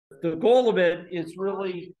the goal of it is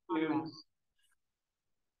really to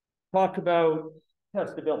talk about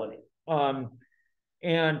testability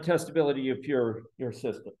and testability of your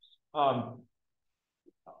systems.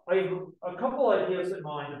 I have a couple ideas in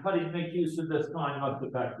mind of how to make use of this time most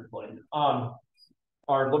effectively.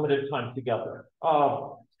 Our limited time together.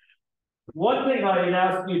 One thing I had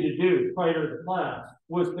asked you to do prior to the class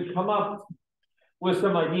was to come up with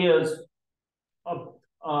some ideas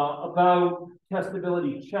about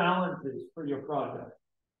testability challenges for your project.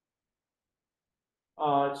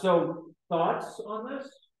 So thoughts on this?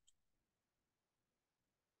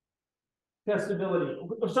 Testability.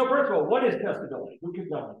 So first of all, what is testability? Who can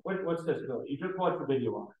tell me? What's testability? You just watched the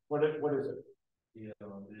video on it. What is it? Yeah,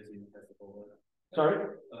 ability to test Sorry?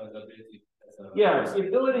 The ability to test. Yeah, it's the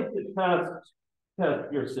ability to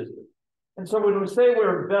test your system. And so when we say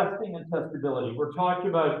we're investing in testability, we're talking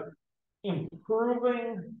about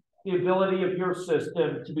improving the ability of your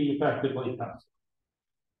system to be effectively tested.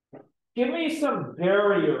 Give me some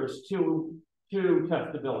barriers to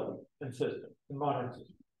testability in systems, in modern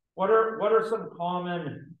systems. What are some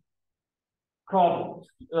common problems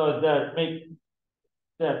that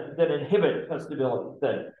inhibit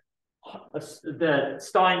testability, that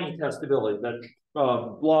stymie testability, that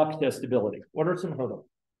block testability? What are some hurdles?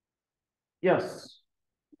 Yes.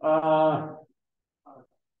 Hi,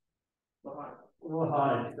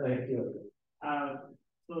 thank you.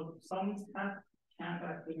 So some can't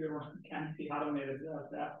actually can't be automated.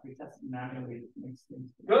 They have to be tested manually.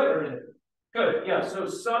 Good. Good. Yeah. So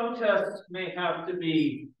some tests may have to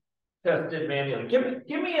be tested manually.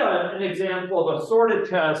 Give me an example of a sort of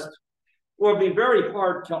test where it'd be very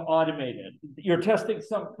hard to automate it. You're testing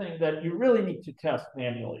something that you really need to test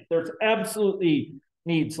manually. There's absolutely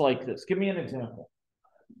needs like this. Give me an example.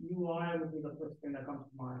 UI would be the first thing that comes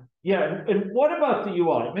to mind. Yeah, and what about the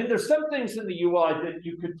UI? I mean, there's some things in the UI that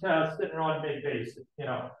you could test in an automated basis. You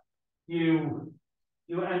know, you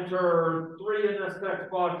enter 3 in this text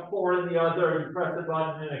box, 4 in the other, you press the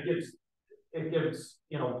button, and it gives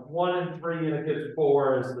 1 and 3, and it gives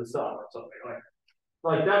 4 as the sum or something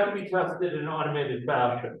like that can be tested in an automated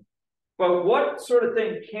fashion. But what sort of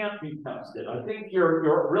thing can't be tested? I think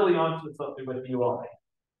you're really onto something with the UI.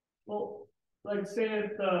 Well, like say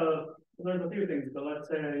if there's a few things, but let's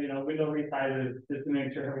say window resizes just to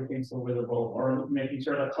make sure everything's so visible, or making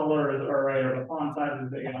sure the colors are right, or the font size is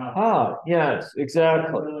big enough. Ah, yes,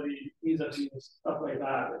 exactly. Ease of use, stuff like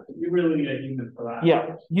that. You really need a human for that.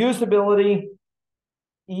 Yeah, usability,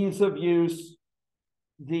 ease of use,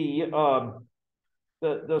 the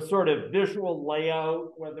sort of visual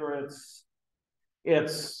layout, whether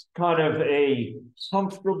it's kind of a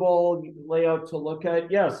comfortable layout to look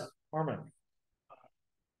at. Yes, Armin.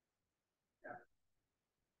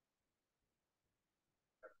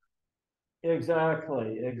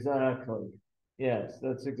 Exactly. Yes,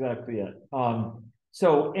 that's exactly it.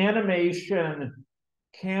 So animation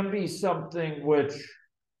can be something which,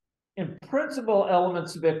 in principle,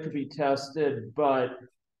 elements of it could be tested, but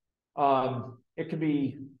it could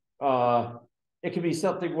be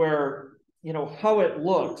something where how it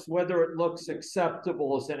looks, whether it looks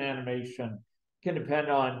acceptable as an animation, can depend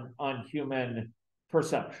on human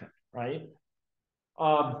perception, right?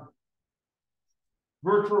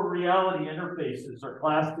 Virtual reality interfaces are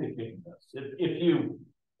classic in this. If you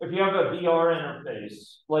have a VR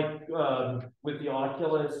interface, like with the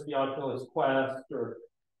Oculus Quest,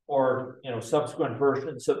 or subsequent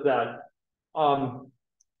versions of that,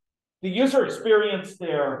 the user experience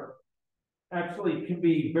there actually can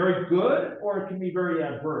be very good, or it can be very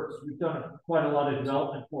adverse. We've done quite a lot of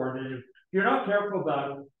development for it, and if you're not careful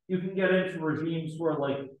about it, you can get into regimes where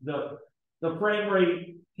like the frame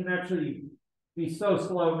rate can actually be so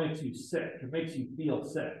slow it makes you sick. It makes you feel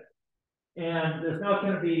sick. And there's not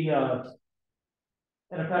going to be an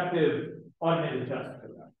effective automated test for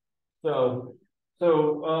that. So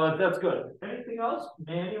that's good. Anything else?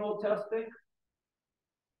 Manual testing?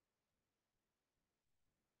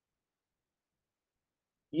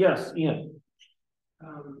 Yes, Ian.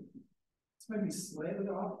 This might be slightly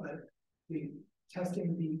off, but the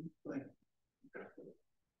testing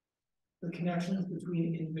the connections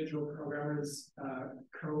between individual programmers'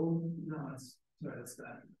 code. No, that's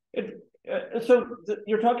that. So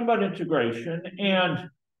you're talking about integration,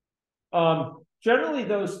 and generally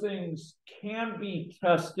those things can be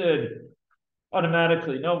tested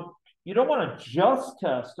automatically. No, you don't want to just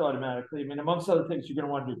test automatically. I mean, amongst other things, you're going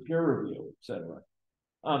to want to do peer review, et cetera,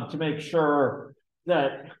 to make sure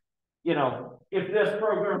that, if this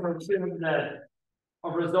program assumes that a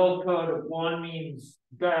result code of 1 means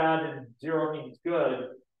bad and 0 means good,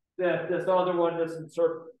 that this other one doesn't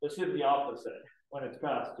assume the opposite. when it's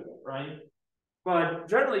passed to it, right? But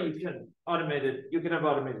generally, you can have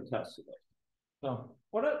automated tests today. So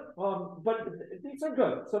but these are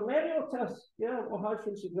good. So manual tests, yeah, well,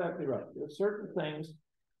 Hodgkin's exactly right. There are certain things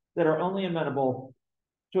that are only amenable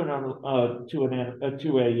to a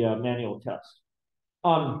manual test.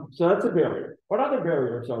 So that's a barrier. What other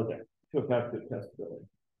barriers are there to effective testability?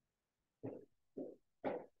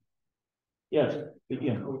 Yes,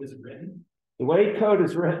 Code is written. the way code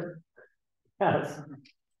is written. Yes.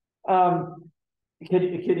 Can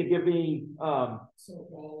you give me So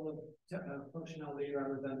all of functionality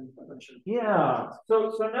rather than a bunch of. yeah.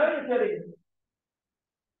 So now you're getting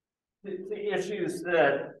the issues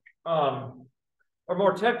that are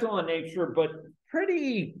more technical in nature, but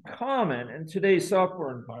pretty common in today's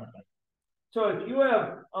software environment. So if you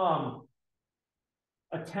have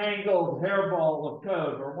a tangled hairball of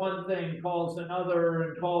code, or one thing calls another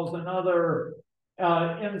and calls another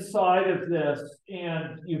inside of this,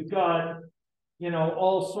 and you've got,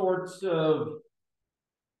 all sorts of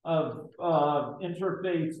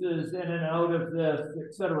interfaces in and out of this,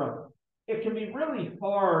 etc. It can be really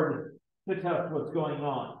hard to test what's going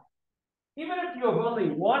on. Even if you have only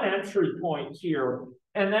one entry point here,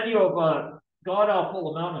 and then you have a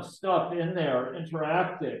god-awful amount of stuff in there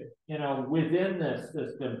interacting, within this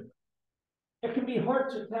system, it can be hard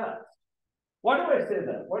to test. Why do I say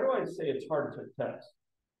that? Why do I say it's hard to test?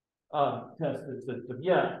 Test the system.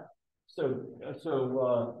 Yeah.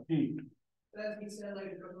 So Pete. As he said,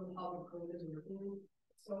 like, because of how the code is written,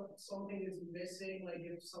 so something is missing, like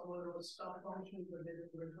if someone wrote stuff functions but they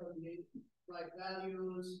didn't return the right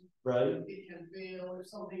values, right? It can fail. If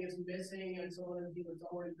something is missing and someone is given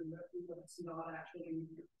somewhere directly, but it's not actually,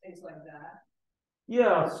 things like that.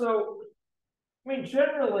 Yeah, so I mean,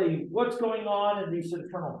 generally, what's going on in these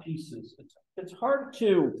internal pieces? It's hard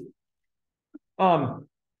to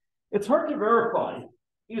verify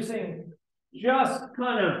using just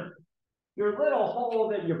kind of your little hole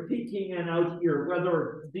that you're peeking in out here,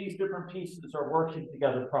 whether these different pieces are working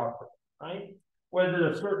together properly, right? Whether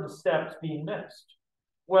there's certain steps being missed,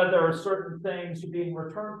 whether certain things are being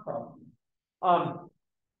returned properly.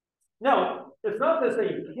 Now, it's not to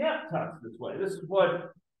say you can't test this way. This is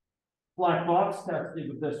what black box testing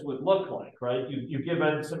of this would look like, right? You give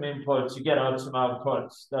in some inputs, you get out some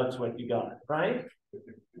outputs. That's what you got, right?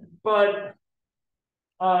 But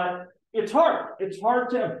it's hard. It's hard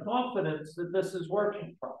to have confidence that this is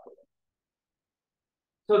working properly.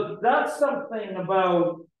 So that's something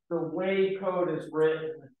about the way code is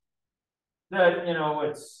written that,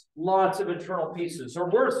 it's lots of internal pieces. Or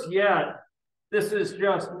worse yet, this is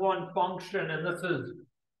just one function, and this is,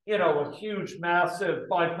 a huge, massive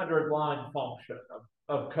 500-line function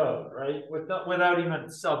of code, right? Without even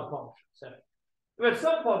sub-functions in it. With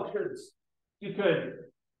sub-functions, you could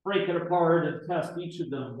break it apart and test each of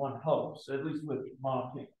them in one host, at least with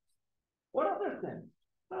mocking. What other things?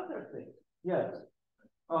 Yes.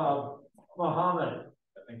 Mohammed.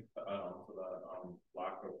 I think for the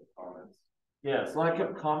lack of comments. Yes, lack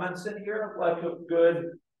of comments in here, lack of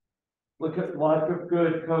good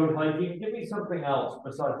code hygiene. Give me something else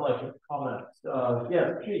besides lack of comments.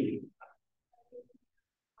 Yeah, Chief.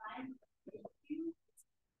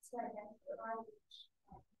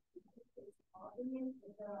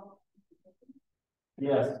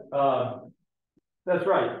 Yes, that's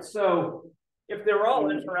right. So if they're all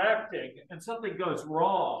interacting and something goes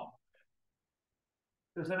wrong,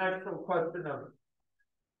 there's an actual question of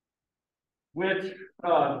which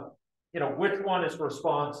one is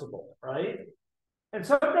responsible, right? And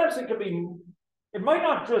sometimes it might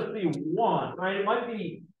not just be one, right? It might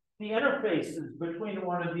be the interfaces between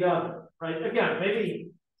one and the other, right? Again,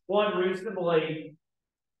 maybe one reasonably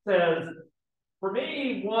says, for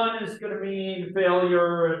me, 1 is going to mean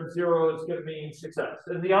failure and 0 is going to mean success.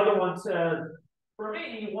 And the other one says, for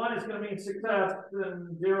me, 1 is going to mean success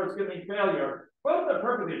and 0 is going to mean failure. Both are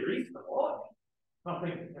perfectly reasonable.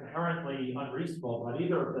 Nothing inherently unreasonable about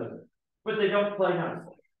either of them, but they don't play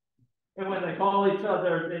nicely. And when they call each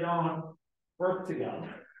other, they don't work together,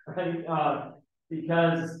 right?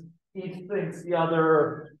 Because each thinks the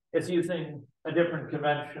other is using a different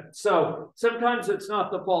convention. So sometimes it's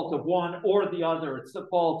not the fault of one or the other, it's the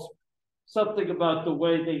fault something about the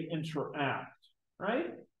way they interact,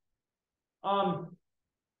 right?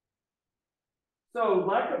 So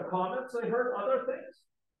lack of comments, I heard other things.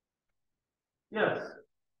 Yes.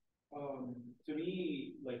 To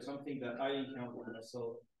me, like something that I encountered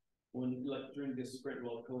myself when during this sprint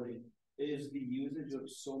while coding is the usage of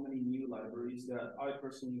so many new libraries that I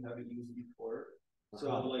personally haven't used before. So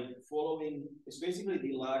like following, it's basically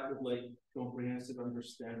the lack of like comprehensive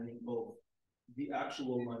understanding of the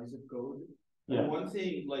actual lines of code Yeah. And one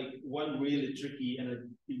thing, like one really tricky, and it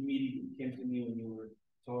immediately came to me when you were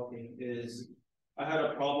talking, is I had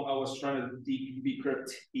a problem. I was trying to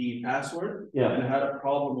decrypt the password, Yeah. and I had a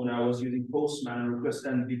problem when I was using Postman request.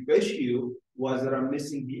 And the issue was that I'm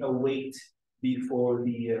missing the await before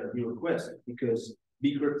the request, because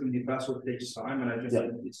decrypting the password takes time, and I just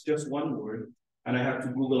it's just one word, and I have to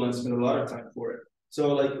Google and spend a lot of time for it.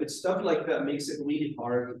 So like it's stuff like that makes it really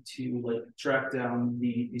hard to like track down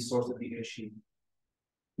the source of the issue.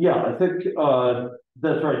 Yeah, I think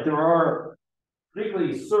that's right. There are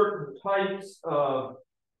particularly certain types of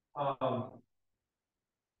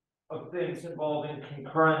things involving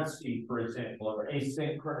concurrency, for example, or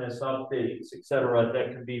asynchronous updates, et cetera,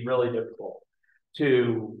 that can be really difficult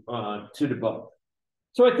to debug.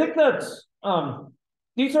 So I think that's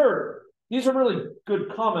these are really good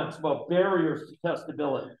comments about barriers to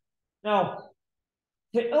testability. Now,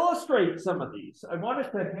 to illustrate some of these, I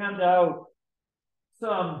wanted to hand out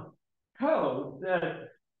some code that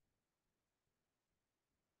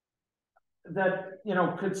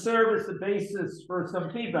could serve as the basis for some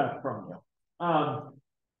feedback from you.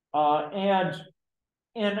 And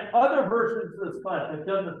in other versions of this class, I've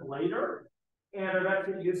done this later, and I've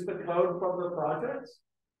actually used the code from the projects,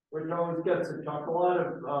 which always gets a chuckle out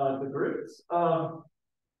of the groups.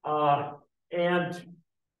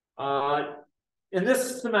 In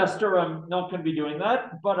this semester, I'm not going to be doing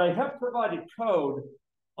that, but I have provided code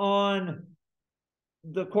on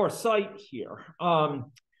the course site here.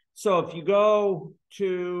 So if you go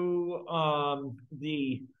to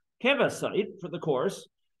the Canvas site for the course,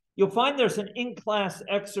 you'll find there's an in-class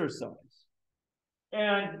exercise.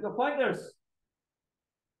 And you'll find there's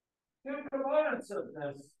two components of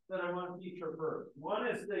this that I want to feature first. One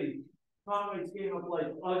is the Conway's Game of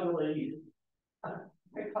Life Ugly.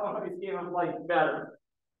 Conway's Game of Life Better.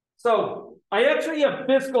 So I actually have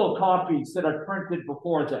physical copies that I printed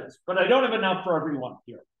before this, but I don't have enough for everyone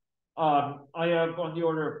here. I have on the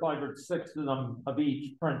order of 5 or 6 of them of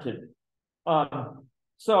each printed.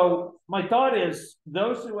 So my thought is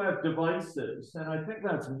those who have devices, and I think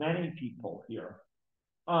that's many people here,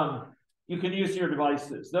 you can use your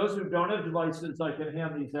devices. Those who don't have devices, I can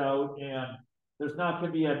hand these out, and there's not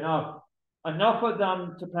going to be enough of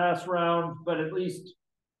them to pass around, but at least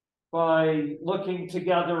by looking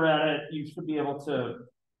together at it, you should be able to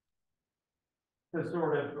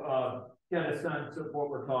sort of get a sense of what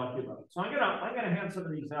we're talking about. So I'm gonna hand some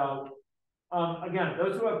of these out. Again,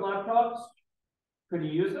 those who have laptops, could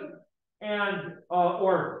you use them? And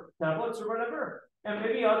or tablets or whatever, and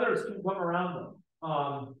maybe others can come around them.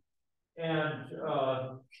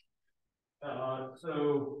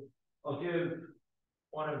 So I'll give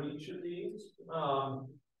one of each of these.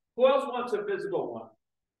 Who else wants a physical one?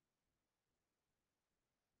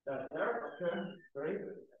 That there, okay, great.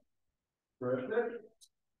 Terrific.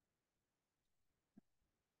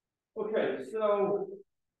 Okay, so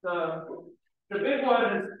the big one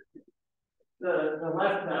is the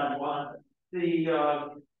left-hand one. The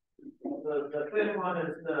thin one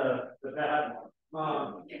is the bad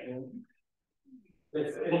one.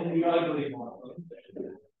 It's the ugly one.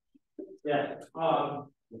 Yeah.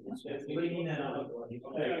 It's lean and ugly.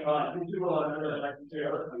 Okay.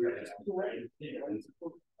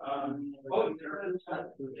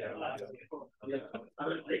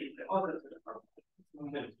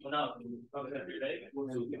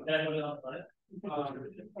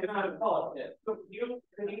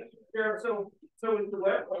 So is the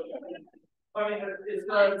web? I mean, it's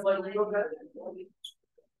like we look at.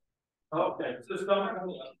 Okay, so start.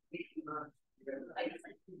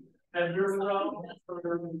 And you're well,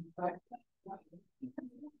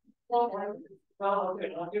 okay,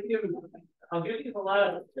 I'll give you the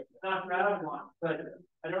last, not round one, but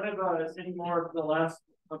I don't have any more of the last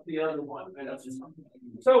of the other one.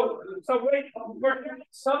 So wait,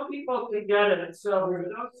 some people can get it. So for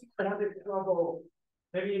those who are having trouble,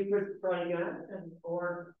 maybe you could try again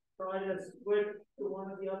or try to switch to one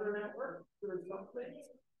of the other networks or something.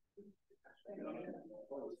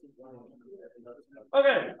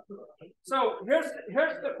 Okay, so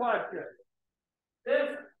here's the question.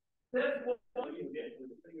 This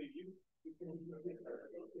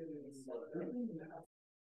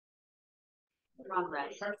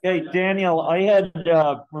Hey Daniel, I had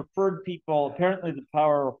referred people. Apparently, the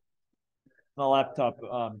power on the laptop,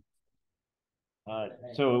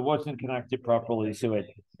 so it wasn't connected properly, so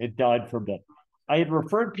it died for a bit. I had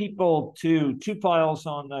referred people to 2 files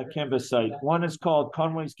on the Canvas site. One is called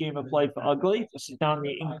Conway's Game of Life Ugly. This is down in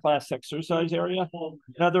the in-class exercise area.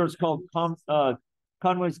 Another is called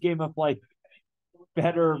Conway's Game of Life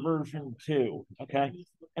Better version 2. Okay,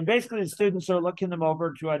 and basically the students are looking them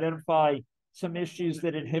over to identify some issues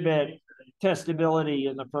that inhibit testability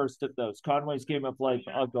in the first of those. Conway's Game of Life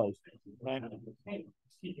ugly. Right?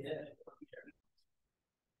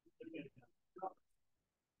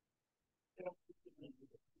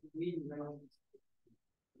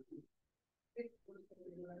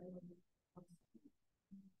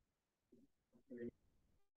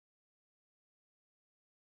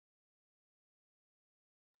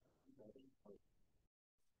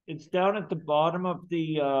 It's down at the bottom of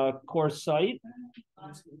the course site,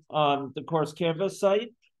 the course Canvas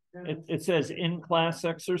site. It says in-class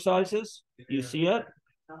exercises. You see it?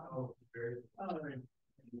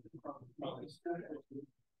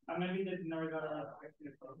 Maybe they never got around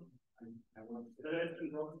to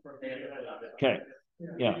Okay.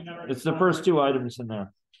 Yeah, it's the first two items in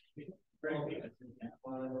there.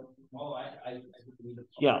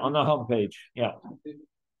 Yeah, on the home page. Yeah.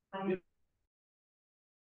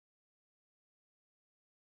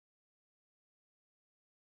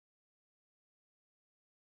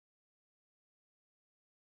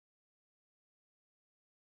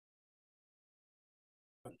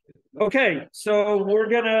 Okay, so we're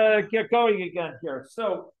gonna get going again here.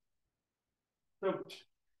 So give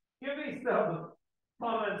me some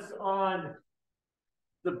comments on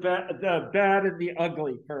the bad and the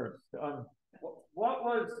ugly first. What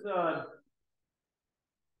was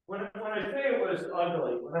when I say it was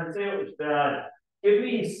ugly, when I say it was bad, give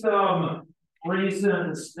me some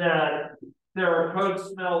reasons that there are code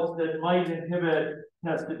smells that might inhibit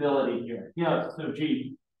testability here. Yeah, so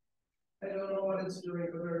G. I don't know what it's doing,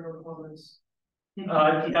 but there are no comments.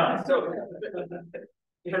 Yeah, so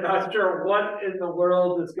you're not sure what in the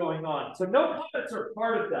world is going on. So no comments are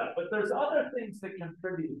part of that, but there's other things that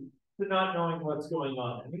contribute to not knowing what's going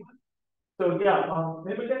on. Anyone? So yeah,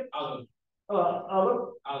 maybe again? Alan,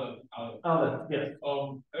 Yes.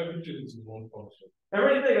 everything is in one function.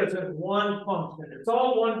 Everything is in one function. It's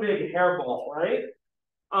all one big hairball, right?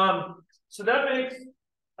 So that makes,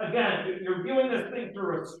 again, you're viewing this thing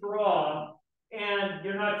through a straw, and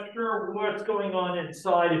you're not sure what's going on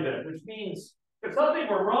inside of it, which means if something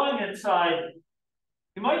were wrong inside,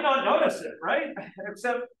 you might not notice it, right?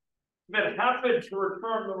 Except if it happened to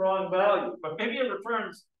return the wrong value, but maybe it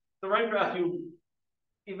returns the right value,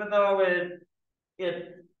 even though it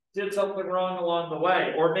did something wrong along the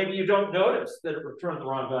way, or maybe you don't notice that it returned the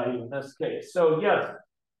wrong value in this case. So yes,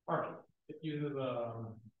 Mark. If you have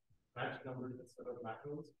magic numbers instead of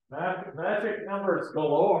macros. Magic numbers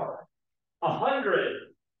galore.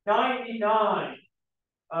 100, 99,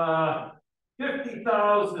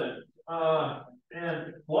 50,000,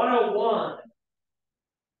 and 101.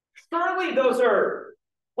 Surely those are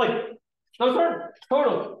those aren't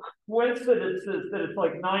total coincidences that it's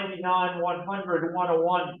like 99, 100,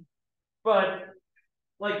 101. But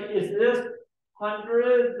is this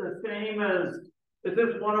 100 the same as, is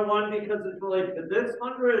this 101 because it's related to this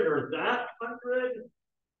 100 or that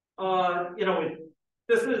 100?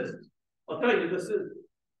 This is, I'll tell you, this is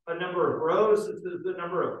a number of rows, this is the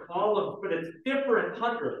number of columns, but it's different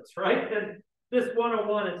hundreds, right? And this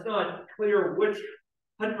 101, it's not clear which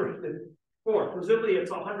 100 it's for. Presumably it's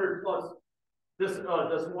 100 plus, this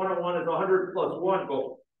 101 is 100 plus 1,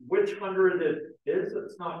 but which 100 it is,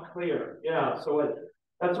 it's not clear. Yeah, so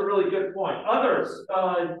that's a really good point. Others,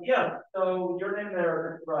 yeah, so your name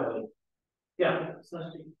there, Riley. Yeah.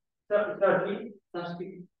 Sashti,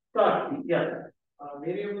 yeah.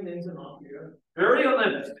 Variable names are not clear. Variable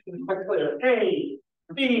names are not clear. A,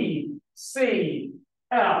 B, C,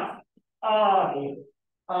 F, I,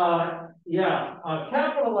 yeah,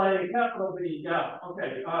 capital A, capital B, yeah,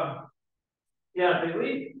 okay. Yeah, they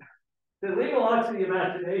leave a lot to the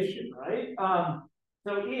imagination, right?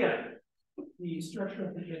 So Ian. The structure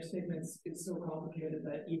of the if statements is so complicated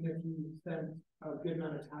that even if you spend a good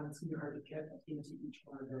amount of time, it's going to be hard to get into each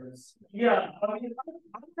one of those. Yeah, I mean,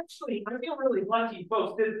 I feel really lucky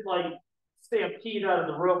folks didn't stampede out of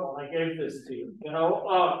the room when I gave this to you,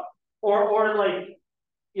 or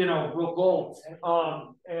revolt and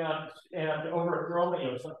overthrow me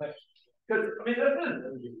or something. Because I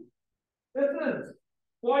mean this is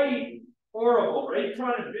quite horrible, right?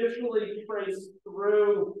 Trying to visually trace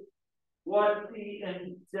through what the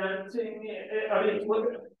indenting, I mean,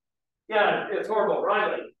 look at, yeah, it's horrible.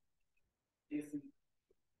 Riley. The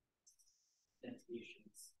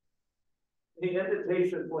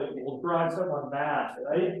indentations will drive someone mad,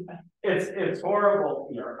 right? It's horrible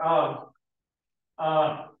here.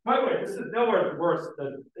 By the way, this is nowhere worse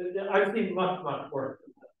than I've seen much worse.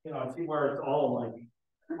 I've seen where it's all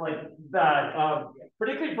like that.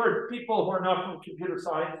 Particularly for people who are not from computer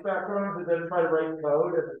science backgrounds who then try to write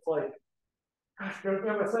code, and it's gosh, don't you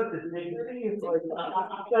have a sense of dignity? It's like,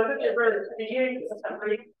 doesn't it really being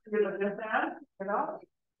separate to the that, you know?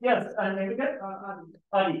 Yes, I mean,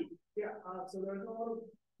 Adi. Yeah, so there's a lot of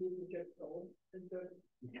people get sold into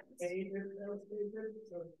ages,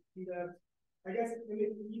 so that, I guess,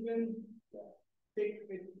 even take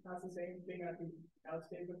it has the same thing as the else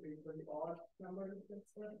statement for the odd number.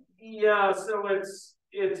 Yeah, so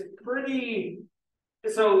it's pretty,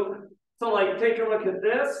 so like take a look at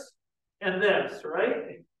this and this,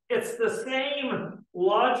 right? It's the same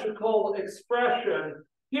logical expression.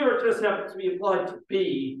 Here it just happens to be applied to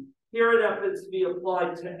B. Here it happens to be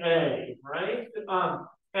applied to A, right?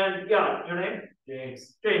 And yeah, your name?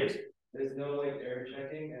 James. James. There's no like error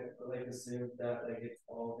checking and like assume that like it's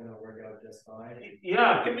all gonna work out just fine.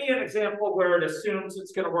 Yeah, give me an example where it assumes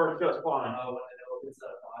it's gonna work just fine. When it opens a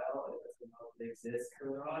file, it doesn't know if it exists or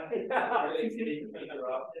not. Or it's being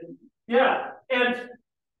interrupted. Yeah, and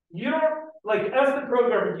you don't, like, as the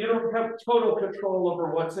programmer, you don't have total control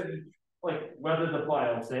over what's in, like, whether the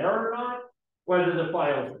file's there or not, whether the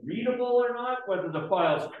file's readable or not, whether the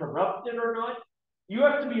file's corrupted or not. You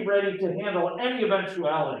have to be ready to handle any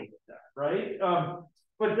eventuality with that, right?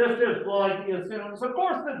 But this is like, you know, so of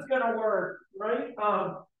course it's gonna work, right?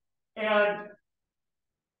 And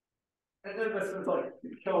then this is like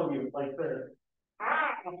killing you, like this.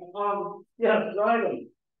 Yes,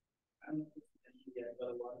 Riley.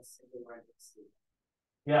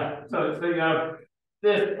 Yeah, so you have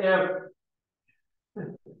this if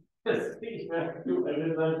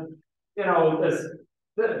you know, this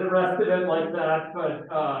the rest of it like that, but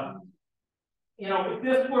you know, if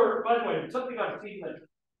this were, by the way, something I've seen that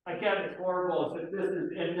again it's horrible is if this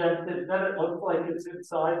is indented, then it looks like it's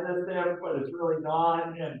inside this if, but it's really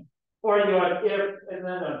not, and or you have if and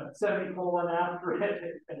then a semicolon after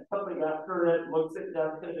it and something after it looks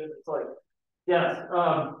indented and it's like, yes,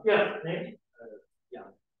 yes, Nate?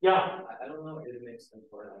 Yeah. I don't know if it makes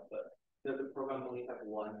sense or not, but the program only have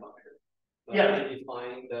one function. So yeah. I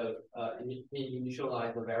define the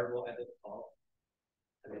initialize the variable at the default.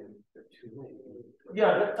 I mean, there are two.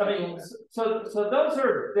 Yeah, I mean, so those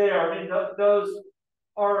are there. I mean, those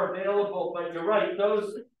are available, but you're right.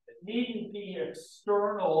 Those needn't be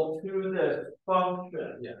external to this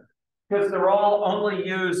function. Yeah. Because they're all only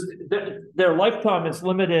used. Their lifetime is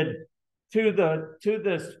limited to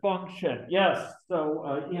this function. Yes.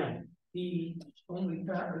 So yeah. The only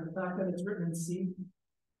fact is the fact that it's written in C.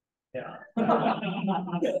 Yeah.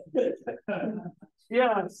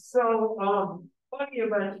 Yeah. So funny you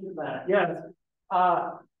mentioned that. Yes.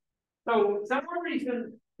 So there are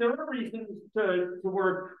reasons to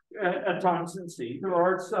work at times in C. There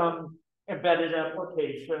are some embedded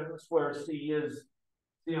applications where C is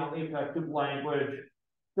the only effective language.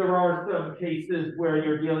 There are some cases where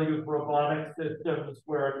you're dealing with robotic systems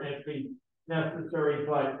where it may be necessary,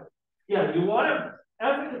 but yeah, you want to,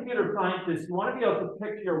 as a computer scientist, you want to be able to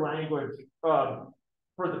pick your language for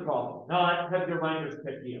the problem, not have your language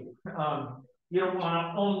pick you. You don't want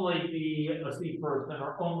to only be a C person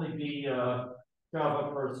or only be a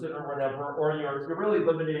Java person or whatever, or you're really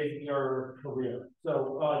limiting your career.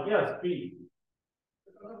 So yes, B.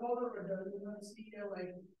 About the redundancy,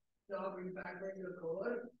 like job refactoring your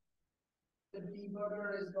code, the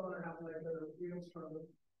debugger is gonna have like a real struggle.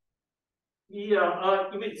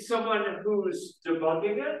 Yeah, you mean someone who's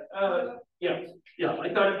debugging it? Yes, yeah.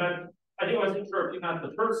 I thought you meant, I wasn't sure if you meant the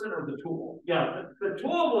person or the tool. Yeah, the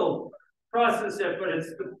tool will process it, but it's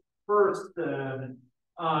the person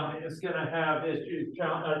is going to have issues.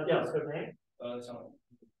 Yeah, so name?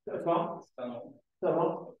 That's all.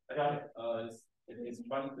 So, okay. It's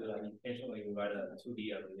trying to like intentionally write a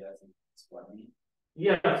 2D area as it's 1D.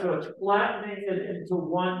 Yeah, so it's flattening it into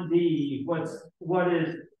 1D. What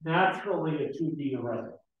is naturally a 2D array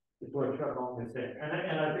is what Chevron is saying,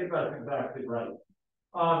 and I think that's exactly right.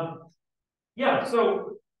 Yeah,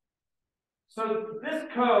 so this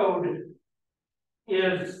code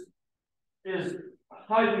is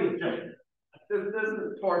highly objective. This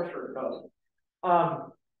is torture code,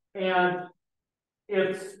 and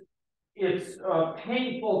it's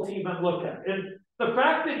painful to even look at. And the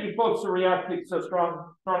fact that you folks are reacting so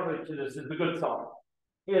strongly to this is a good sign.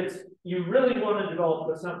 It's, you really want to develop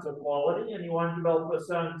a sense of quality, and you want to develop a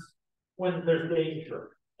sense when there's danger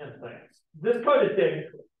in things. This code is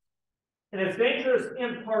dangerous. And it's dangerous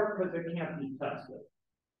in part because it can't be tested.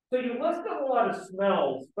 So you listed a lot of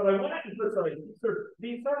smells, but I want to emphasize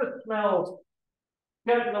these sort of smells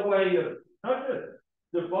get in the way of not just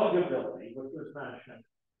debuggability, which was mentioned,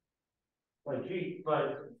 but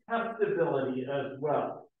testability as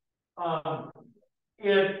well.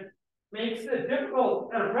 It makes it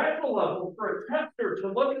difficult at a practical level for a tester to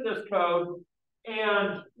look at this code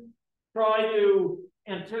and try to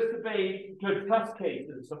anticipate good test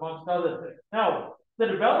cases, amongst other things. Now, the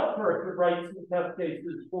developer could write some test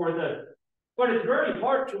cases for this, but it's very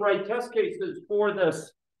hard to write test cases for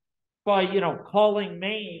this by, calling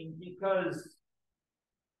main, because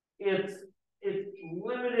it's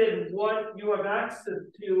limited what you have access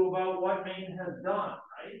to about what main has done,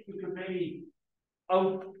 right? You could maybe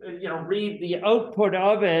read the output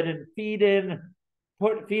of it and feed in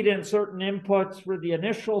certain inputs for the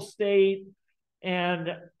initial state and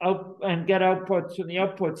get outputs from the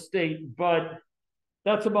output state, but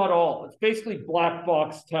that's about all. It's basically black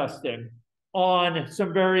box testing on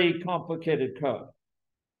some very complicated code.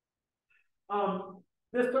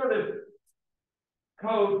 This sort of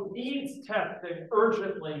code needs testing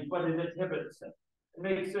urgently, but it inhibits it. It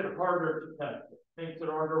makes it harder to test it. It makes it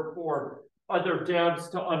harder for other devs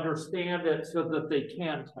to understand it so that they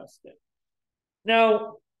can test it.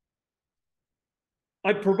 Now,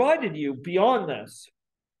 I provided you, beyond this,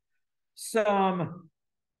 an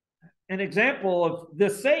example of the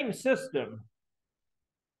same system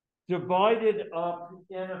divided up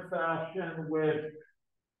in a fashion which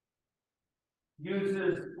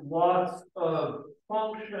uses lots of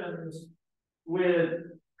functions with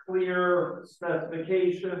clear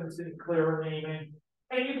specifications and clear naming.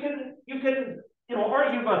 And you can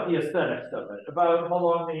argue about the aesthetics of it, about how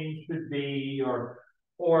long names should be, or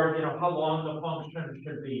how long the function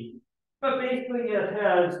should be. But basically it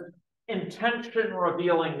has intention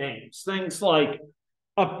revealing names, things like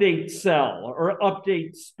update cell or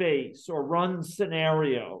update space or run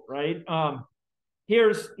scenario, right?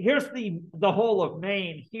 Here's the whole of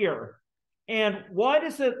main here. And why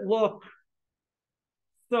does it look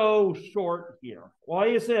so short here?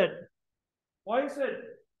 Why does it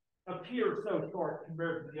appear so short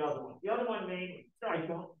compared to the other one? The other one, main,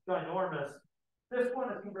 ginormous. This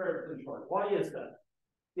one is comparatively short. Why is that?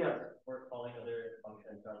 Yeah. We're calling other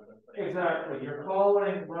functions. Exactly. You're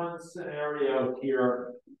calling run scenario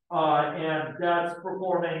here, and that's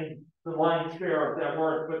performing the lion's share of that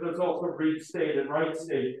work, but there's also read state and write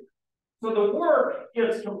state. So the work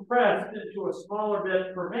gets compressed into a smaller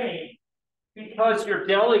bit per main because you're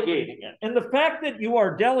delegating it. And the fact that you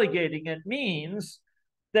are delegating it means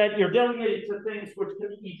that you're delegating to things which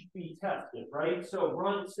can each be tested, right? So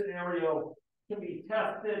run scenario can be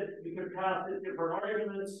tested. You can pass it different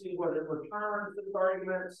arguments, see what it returns as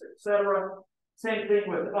arguments, etc. Same thing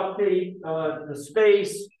with update the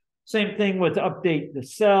space. Same thing with update the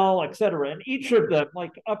cell, etc. And each of them,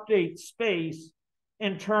 like update space,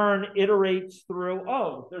 in turn iterates through,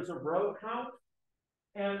 oh, there's a row count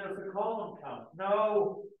and there's a column count.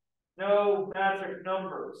 No magic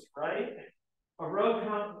numbers, right? A row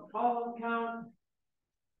count and column count,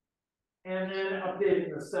 and then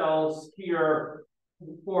updating the cells here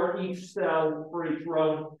for each cell, for each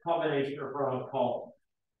row, combination of row and column.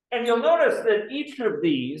 And you'll notice that each of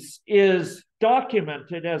these is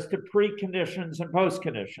documented as to preconditions and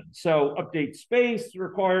postconditions. So update space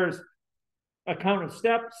requires a count of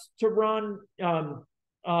steps to run that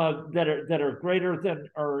are greater than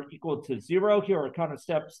or equal to 0. Here are a count of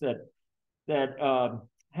steps that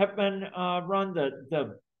have been run.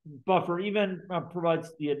 The buffer even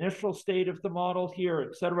provides the initial state of the model here,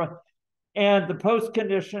 etc. And the post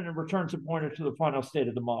condition returns a pointer to the final state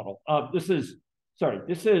of the model.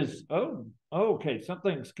 Okay,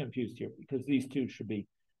 something's confused here because these two should be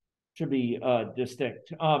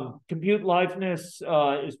distinct. Compute liveness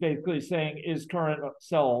is basically saying, is current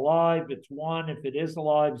cell alive? It's 1 if it is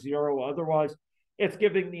alive, 0 otherwise. It's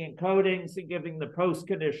giving the encodings and giving the post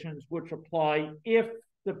conditions which apply if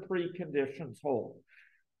the preconditions hold.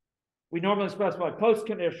 We normally specify post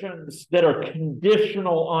conditions that are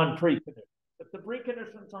conditional on preconditions. If the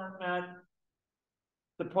preconditions aren't met,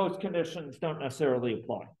 the post conditions don't necessarily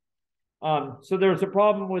apply. So there's a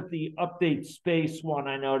problem with the update space one,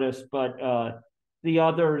 I noticed, but the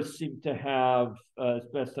others seem to have, as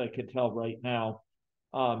best I can tell right now,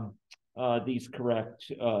 these correct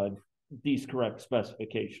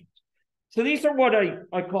specifications. So these are what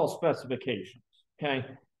I call specifications, okay?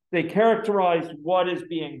 They characterize what is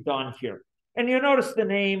being done here. And you notice the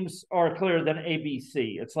names are clearer than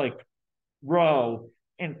ABC. It's like row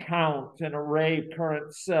and count and array of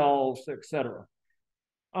current cells, etc.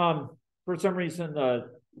 For some reason,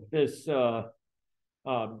 this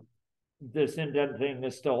indenting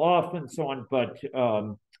is still off and so on, but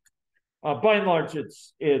by and large,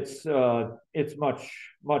 it's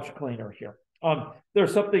much cleaner here.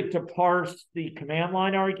 There's something to parse the command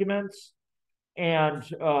line arguments and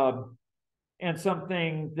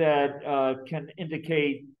something that can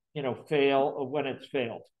indicate fail when it's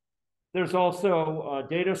failed. There's also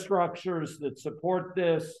data structures that support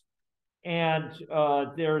this. And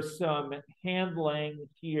there's some handling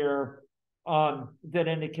here that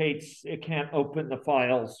indicates it can't open the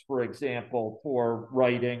files, for example, for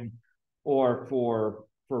writing or for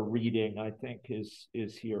reading, I think is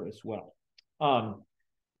here as well.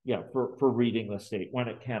 Yeah, for reading the state when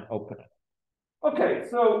it can't open it. Okay,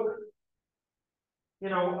 so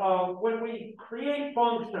when we create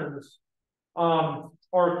functions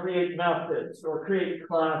or create methods or create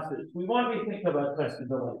classes, we want to be thinking about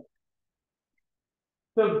testability.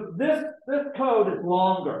 So this code is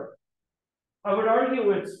longer. I would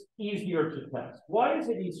argue it's easier to test. Why is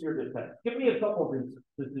it easier to test? Give me a couple of reasons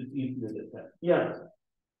this is easier to test. Yes.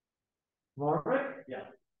 Marvick? Yeah.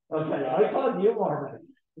 Okay, I called you Marvick.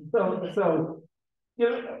 So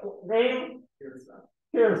give it name.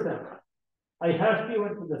 Here's them. I have you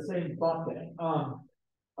into the same bucket of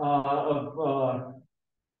the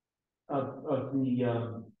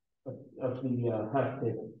hash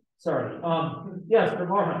table. Sorry. Yes, good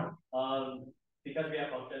morning. Because we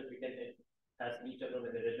have functions, we can test each of them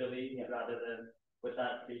individually rather than with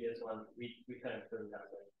that previous one, we kind of put that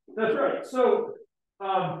way. That's right. So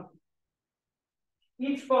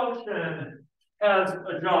each function has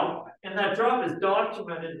a job, and that job is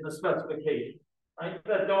documented in the specification. Right?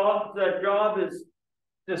 That job is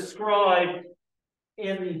described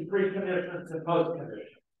in the preconditions and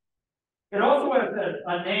postconditions. It also has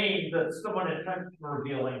a name that someone intends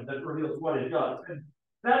revealing that reveals what it does. And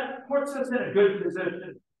that puts us in a good position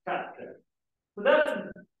to test it. So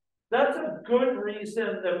that's a good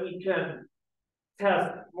reason that we can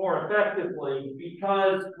test more effectively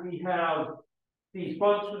because we have these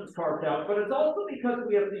functions carved out, but it's also because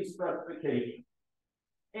we have these specifications.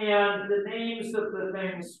 And the names of the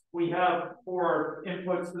things we have for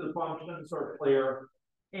inputs to the functions are clear.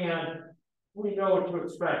 And we know what to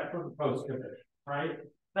expect from the post condition, right?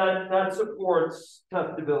 That supports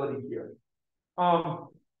testability here.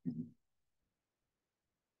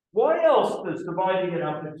 Why else does dividing it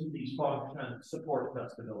up into these functions support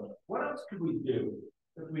testability? What else could we do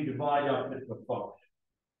if we divide up into a function?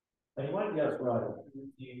 Anyone? Yes, right. Do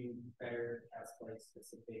you better test like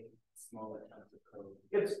specific smaller chunks of code?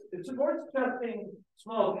 It supports testing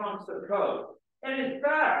small chunks of code. And in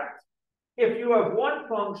fact, if you have one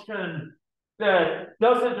function that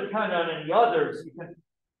doesn't depend on any others, you can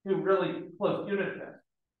do really close unit tests.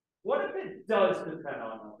 What if it does depend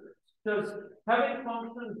on others? Does having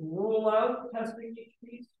functions rule out testing each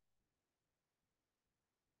piece?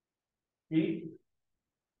 Pete?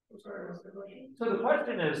 I'm sorry, what's the question? So the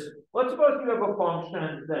question is, let's suppose you have a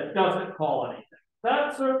function that doesn't call anything.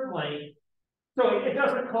 That certainly, so it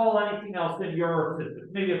doesn't call anything else in your system.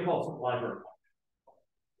 Maybe it calls some library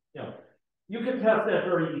function. You can test that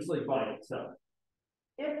very easily by itself.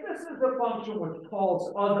 If this is a function which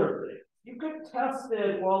calls other things, you could test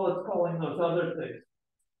it while it's calling those other things.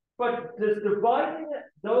 But does dividing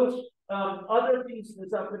those other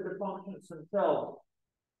pieces up into functions themselves,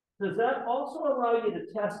 does that also allow you to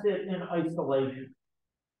test it in isolation?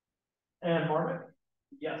 And Marvin?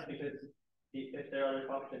 Yes, because if there are other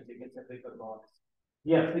functions, you can simply put mocks.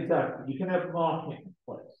 Yes, exactly. You can have mocking in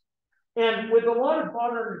place. And with a lot of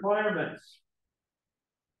modern environments,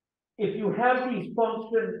 if you have these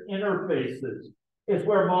function interfaces, is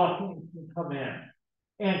where mocking can come in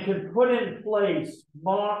and can put in place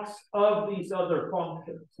mocks of these other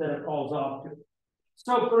functions that it calls off to.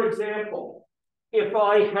 So, for example, if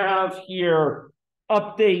I have here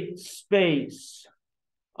update space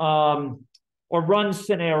or run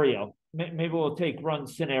scenario, maybe we'll take run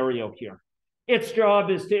scenario here. Its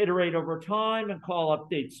job is to iterate over time and call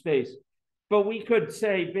update space. But we could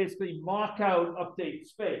say basically mock out update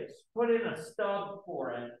space, put in a stub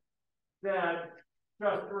for it that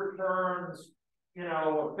just returns,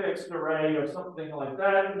 a fixed array or something like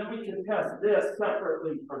that. And then we can test this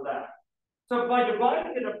separately for that. So by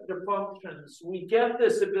dividing it up into functions, we get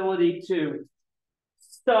this ability to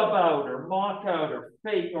stub out or mock out or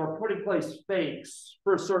fake or put in place fakes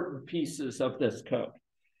for certain pieces of this code.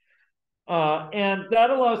 And that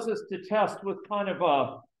allows us to test with kind of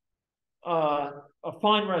a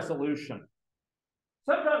fine resolution.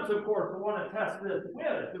 Sometimes, of course, we want to test this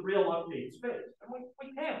with the real update space, and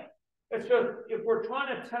we can't. It's just, if we're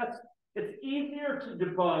trying to test, it's easier to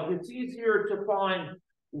debug, it's easier to find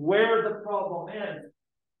where the problem is,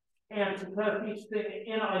 and to test each thing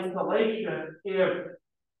in isolation if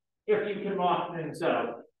you can mock things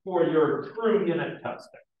out for your true unit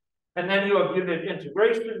testing. And then you have unit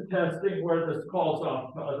integration testing where this calls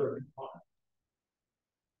off to other components.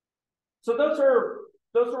 So those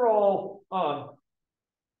are all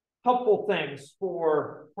helpful things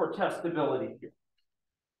for testability here.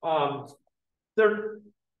 They're,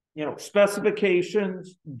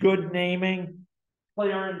 specifications, good naming,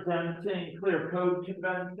 clear indenting, clear code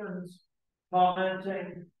conventions,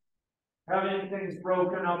 commenting, having things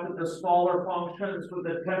broken up into smaller functions with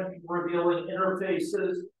attention revealing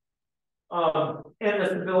interfaces, and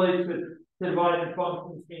this ability to divide in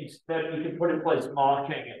functions means that you can put in place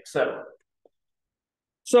mocking, etc.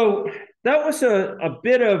 So that was a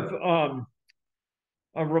bit of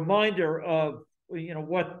a reminder of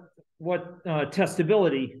what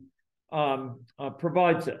testability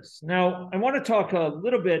provides us. Now, I want to talk a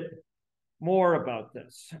little bit more about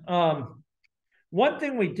this. One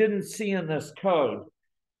thing we didn't see in this code,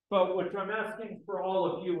 but which I'm asking for all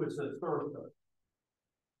of you is this first one.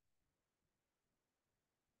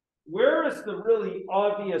 Where is the really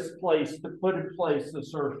obvious place to put in place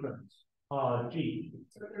assertions? G.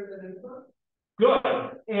 Good.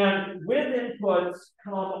 And with inputs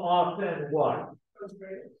come often what?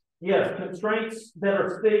 Yes, constraints that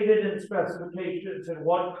are stated in specifications in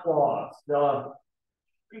what clause? The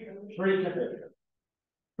precondition.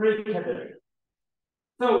 Precondition.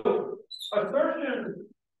 So assertions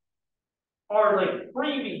are like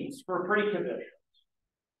freebies for preconditions.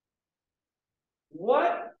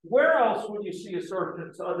 Where else would you see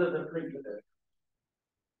assertions other than preconditions?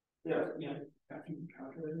 Yeah. After you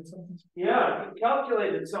calculated something? Yeah, you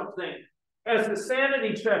calculated something. As a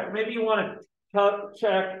sanity check, maybe you want to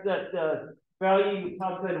check that the value you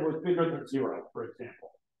calculated was bigger than 0, for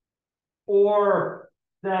example. Or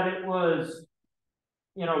that it was,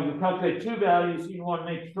 you calculate 2 values, you want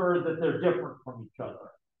to make sure that they're different from each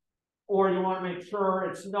other. Or you want to make sure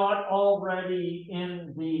it's not already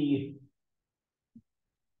in the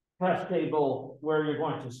hash table where you're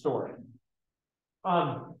going to store it.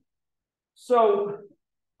 So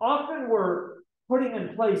often we're putting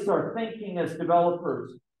in place our thinking as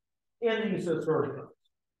developers in these assertions.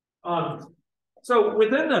 So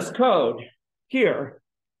within this code here,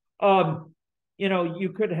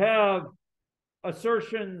 you could have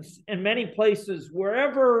assertions in many places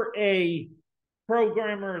wherever a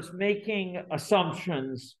programmer is making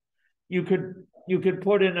assumptions. You could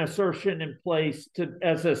put an assertion in place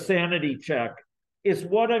as a sanity check. Is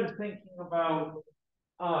what I'm thinking about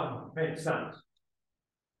makes sense?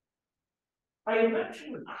 I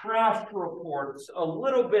mentioned crash reports a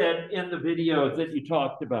little bit in the video that you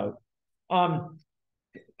talked about.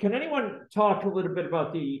 Can anyone talk a little bit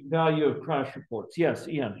about the value of crash reports? Yes,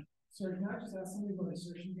 Ian. Sorry, can I just ask something about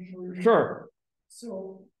assertion before you? Sure.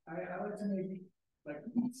 So I like to make like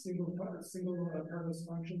single purpose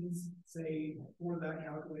functions, say for that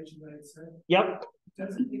calculation that I said. Yep.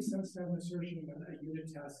 Does it make sense to have an assertion when a unit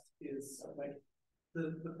test is like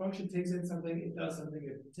the function takes in something, it does something,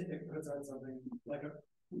 it puts out something, like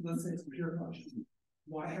let's say it's a pure function.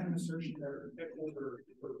 Why have an assertion there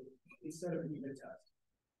instead of a unit test?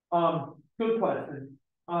 Good question.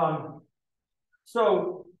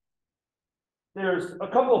 So there's a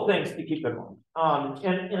couple of things to keep in mind.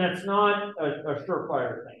 And it's not a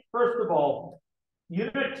surefire thing. First of all,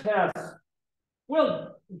 unit tests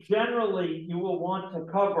will generally, you will want to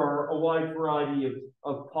cover a wide variety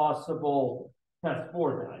of possible tests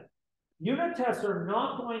for that. Unit tests are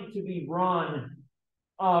not going to be run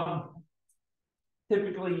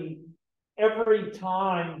typically every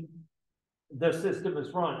time the system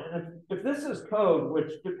is run. And if this is code,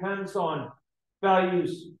 which depends on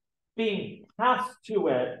values being passed to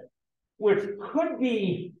it, which could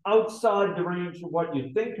be outside the range of what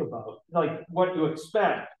you think about, like what you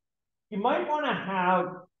expect, you might want to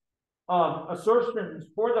have assertions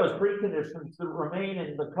for those preconditions that remain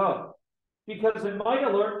in the code, because it might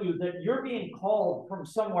alert you that you're being called from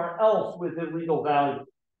somewhere else with illegal value.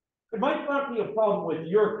 It might not be a problem with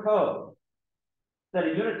your code that a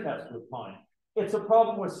unit test would find. It's a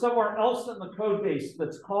problem with somewhere else in the code base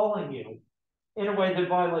that's calling you in a way that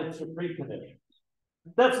violates your preconditions.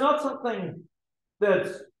 That's not something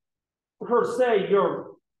that's per se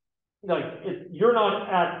you're not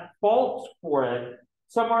at fault for it.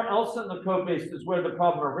 Somewhere else in the code base is where the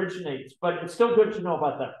problem originates, but it's still good to know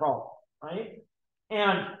about that problem, right?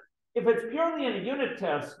 And if it's purely in a unit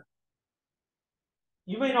test,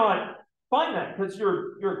 you may not find that because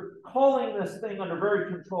you're calling this thing under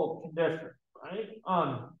very controlled conditions, right?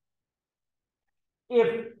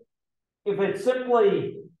 If it's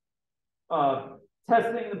simply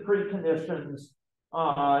testing the preconditions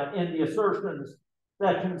in the assertions,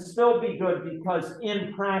 that can still be good because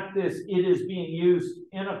in practice it is being used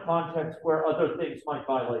in a context where other things might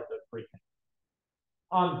violate the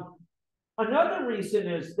preconditions. Another reason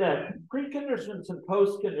is that preconditions and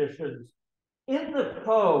postconditions in the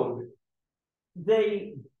code,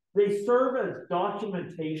 they serve as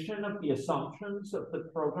documentation of the assumptions of the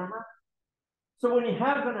programmer. So when you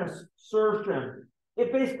have an assertion,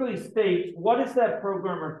 it basically states what is that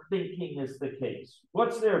programmer thinking is the case?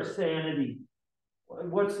 What's their sanity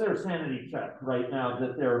check right now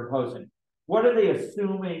that they're imposing? What are they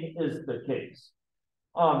assuming is the case?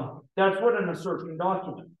 That's what an assertion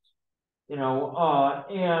documents, and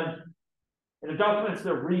it documents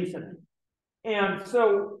their reasoning. And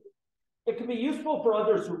so it can be useful for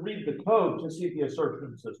others to read the code to see the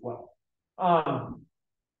assertions as well.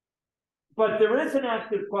 But there is an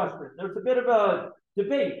active question. There's a bit of a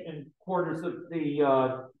debate in quarters of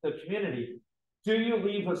the community. Do you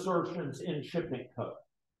leave assertions in shipping code?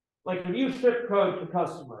 Like if you ship code to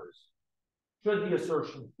customers, should the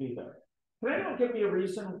assertions be there? Can anyone give me a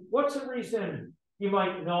reason? What's a reason you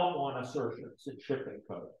might not want assertions in shipping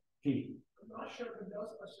code? Gee. I'm not sure if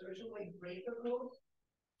those assertion like break the code.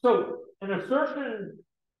 So an assertion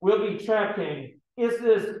will be checking, is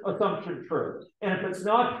this assumption true? And if it's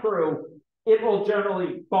not true, it will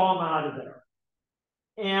generally bomb out of there.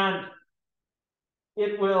 And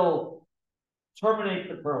it will terminate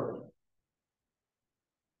the program.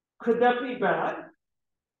 Could that be bad?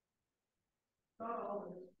 Not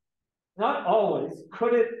always. Not always.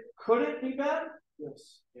 Could it be bad?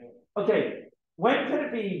 Yes. Yeah. Okay. When could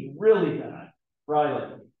it be really bad,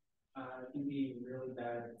 Riley? It can be really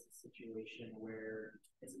bad in a situation where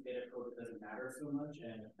it's a bit of code that doesn't matter so much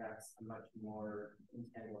and affects a much more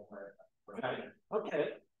integral part. Okay.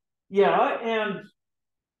 Yeah,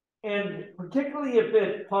 and particularly if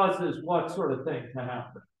it causes what sort of thing to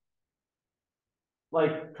happen?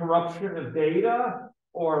 Like corruption of data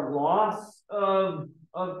or loss of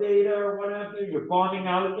data or what have you. You're bombing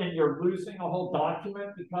out and you're losing a whole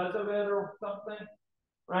document because of it or something,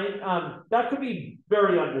 right? That could be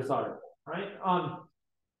very undesirable, right?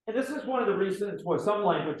 And this is one of the reasons why some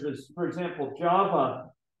languages, for example,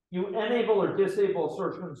 Java, you enable or disable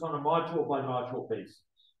assertions on a module by module basis.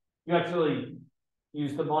 You actually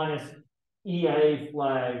use the -EA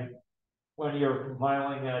flag when you're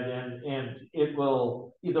compiling it, and it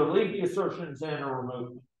will either leave the assertions in or remove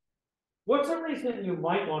them. What's a reason you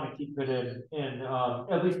might want to keep it in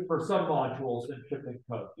at least for some modules in shipping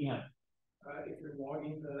code? Ian? If you're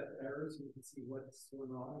logging the errors, you can see what's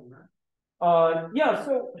going on in that. Yeah,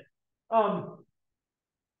 so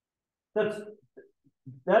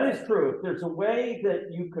that is true. If there's a way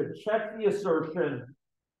that you could check the assertion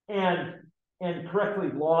and correctly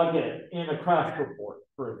log it in a crash report,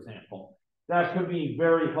 for example, that could be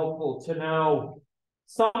very helpful to know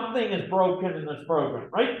something is broken in this program,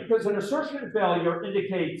 right? Because an assertion failure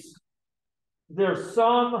indicates there's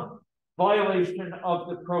some violation of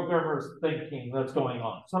the programmer's thinking that's going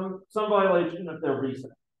on. Some violation of their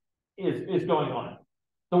reasoning is going on.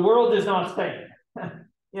 The world is not staying,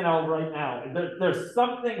 right now. There's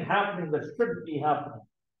something happening that shouldn't be happening.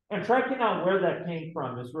 And tracking out where that came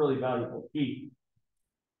from is really valuable. And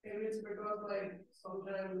it's because like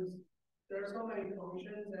sometimes there are so many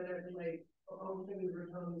functions that if like a function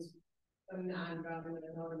returns a non-value and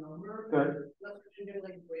another number. Good. Let's you can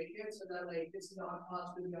like break it so that like this is not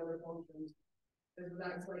passed to the other functions. Because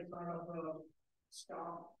that's like sort of a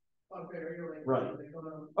stop a barrier like right.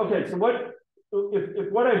 Okay, so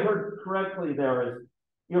if what I heard correctly there is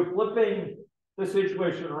you're flipping the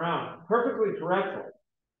situation around perfectly correctly,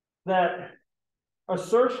 that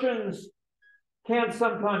assertions can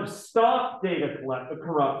sometimes stop data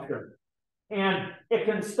corruption, and it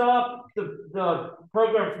can stop the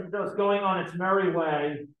program from just going on its merry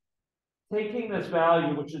way, taking this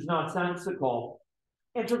value, which is nonsensical,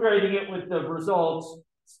 integrating it with the results,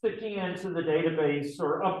 sticking into the database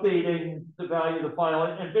or updating the value of the file,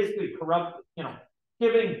 and basically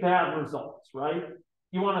giving bad results, right?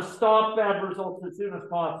 You want to stop bad results as soon as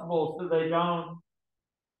possible so they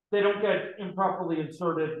don't get improperly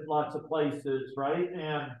inserted in lots of places, right?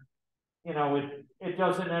 And it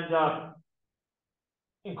doesn't end up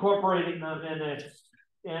incorporating them in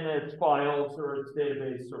its files or its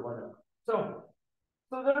database or whatever. So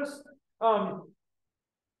there's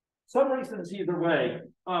some reasons either way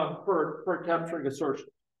for capturing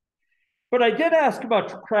assertions. But I did ask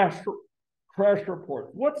about crash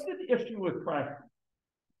reports. What's the issue with crash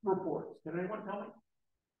reports? Can anyone tell me?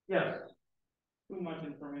 Yes. Too much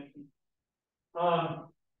information.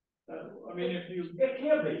 It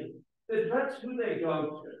can be. That's who they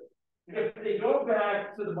go to. If they go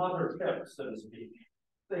back to the mothership, so to speak,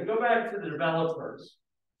 they go back to the developers.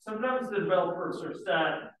 Sometimes the developers are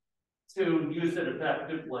set to use it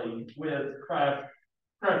effectively with crash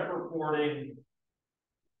reporting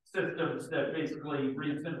systems that basically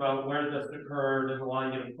reason about where this occurred and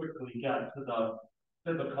allow you to quickly get to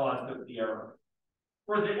the cause of the error.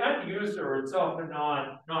 For the end user, it's often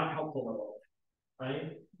not helpful at all,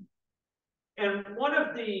 right? And one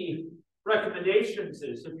of the recommendations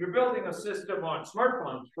is if you're building a system on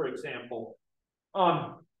smartphones, for example,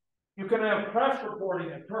 you can have crash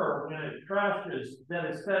reporting occur when it crashes, then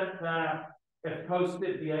it's sent back and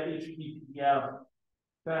posted via HTTPS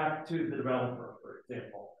back to the developer, for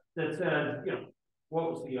example, that says, you know,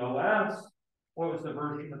 what was the OS, what was the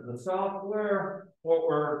version of the software,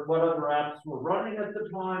 what other apps were running at the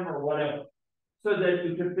time, or whatever, so that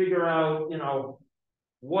you can figure out, you know,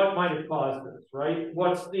 what might have caused this, right?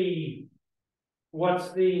 What's the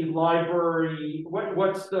library,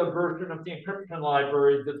 what's the version of the encryption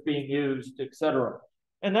library that's being used, etc.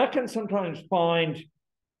 And that can sometimes find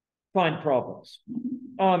problems.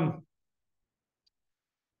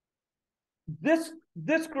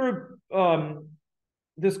 This group,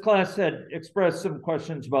 this class had expressed some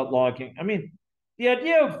questions about logging. I mean, the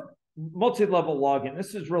idea of multi-level logging,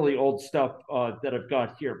 this is really old stuff that I've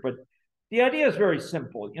got here, but the idea is very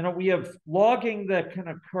simple. You know, we have logging that can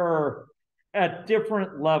occur at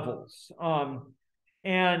different levels.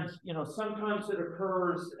 And, you know, sometimes it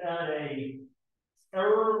occurs at a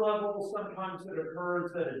error level, sometimes it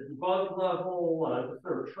occurs at a debug level,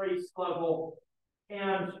 or trace level.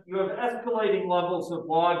 And you have escalating levels of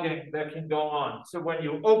logging that can go on. So when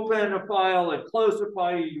you open a file and close a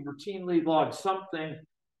file, you routinely log something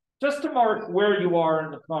just to mark where you are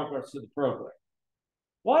in the progress of the program.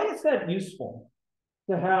 Why is that useful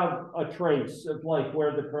to have a trace of like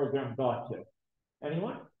where the program got to?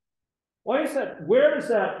 Anyone? Why is that? Where does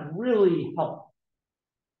that really help?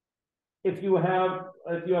 If you have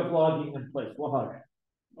logging in place, well,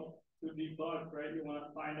 To debug, right? You want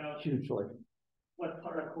to find out hugely. what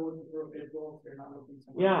part of code is broken if you're not looking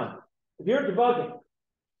somewhere. Yeah, if you're debugging,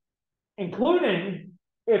 including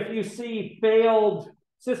if you see failed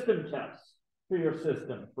system tests for your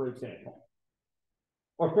system, for example,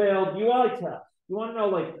 or failed UI tests. You want to know,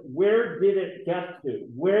 like, where did it get to?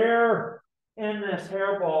 Where in this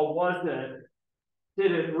hairball was it?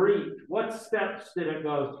 Did it reach? What steps did it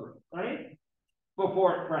go through, right?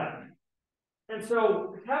 Before it crashed. And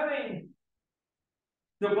so having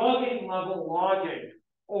debugging level logging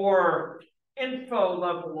or info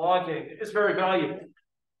level logging is very valuable.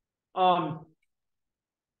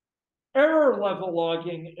 Error level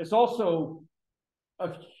logging is also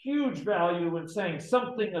a huge value in saying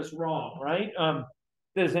something is wrong, right?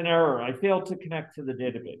 There's an error. I failed to connect to the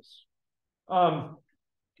database.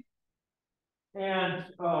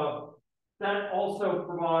 That also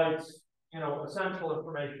provides, you know, essential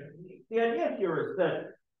information. The idea here is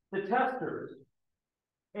that the testers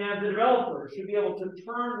and the developers should be able to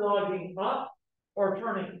turn logging up or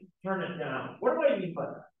turn it down. What do I mean by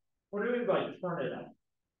that? What do I mean by turn it up?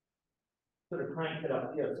 Sort of crank it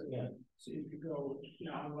up. Yes, again. So you could go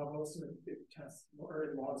down levels so it tests more,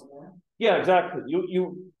 it logs more. Yeah, exactly.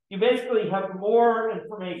 You basically have more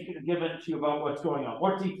information given to you about what's going on,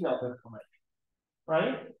 more detailed information,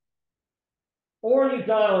 right? Or you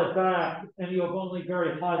dial it back and you have only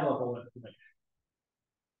very high level information.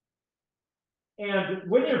 And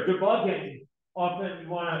when you're debugging, often you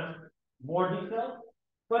want more detail,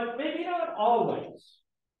 but maybe not always.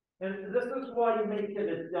 And this is why you make it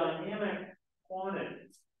a dynamic quantity.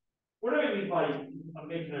 What do I mean by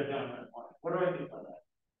making it a dynamic quantity? What do I mean by that?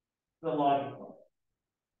 The logging level.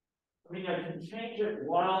 I mean, I can change it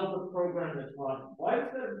while the program is running. Why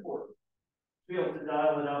is that important? To be able to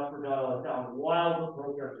dial it up or dial it down while the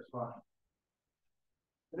program is running.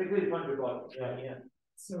 Particularly when debugging. Yeah.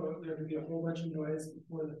 So there can be a whole bunch of noise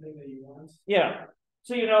before the thing that you want. Yeah.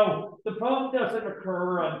 So, you know, the problem doesn't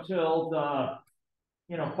occur until the,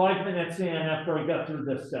 5 minutes in after I got through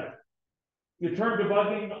this step. You turn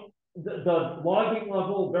debugging, the logging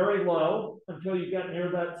level very low until you get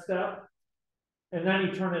near that step. And then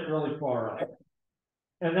you turn it really far up.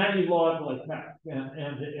 And then you log like heck.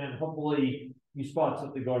 And hopefully you spot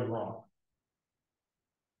something going wrong.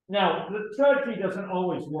 Now, the strategy doesn't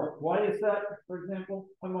always work. Why is that, for example?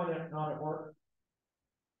 Why might it not work?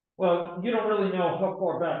 Well, you don't really know how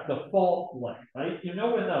far back the fault went, right? You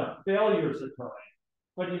know when the failure's occurring,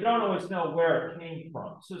 but you don't always know where it came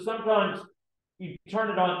from. So sometimes you turn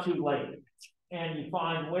it on too late, and you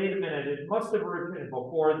find, wait a minute, it must have originated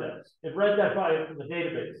before this. It read that value from the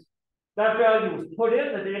database. That value was put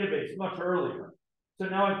in the database much earlier. So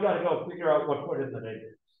now I've got to go figure out what put in the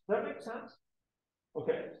database. Does that make sense?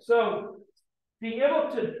 Okay, so being able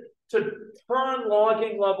to turn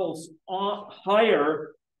logging levels on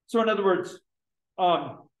higher. So in other words,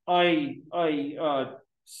 I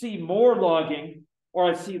see more logging or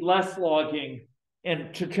I see less logging,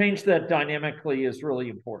 and to change that dynamically is really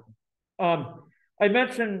important. I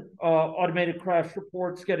mentioned automated crash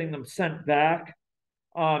reports, getting them sent back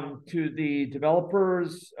to the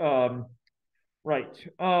developers. Right.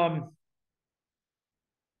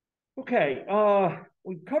 Okay.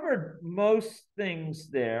 We've covered most things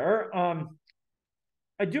there.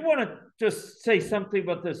 I do want to just say something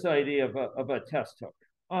about this idea of a test hook.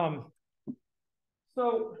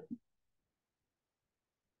 So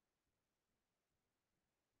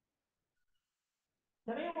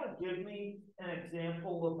can anyone give me an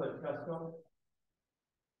example of a test hook?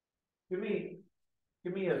 Give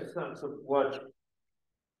me a sense of what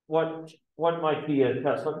might be a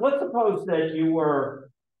test hook. Let's suppose that you were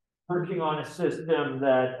working on a system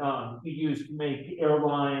that you used to make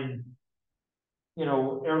airline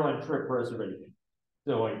trip reservation.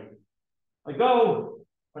 So I go,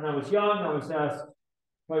 when I was young, I was asked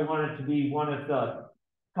if I wanted to be one of the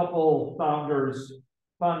couple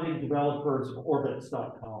founding developers of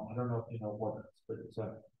Orbitz.com. I don't know if you know Orbitz, but it's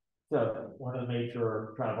one of the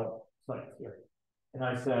major travel sites here. And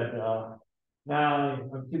I said, now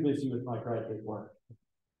I'm too busy with my graduate work.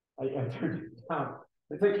 I turned it down.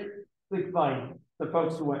 I think the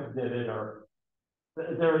folks who went and did it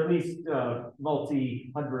they're at least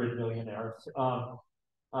multi-hundred millionaires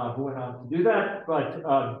who went on to do that, but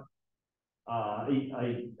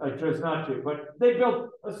I chose not to. But they built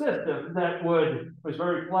a system that was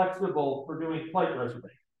very flexible for doing flight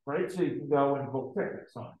reservations, right? So you can go and book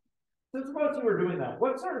tickets on it. So suppose you were doing that.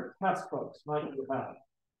 What sort of test hooks might you have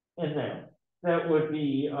in there that would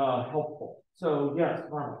be helpful? So yes,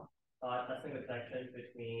 Marlon. Testing the connection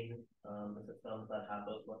between the systems that have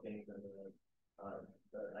those bookings and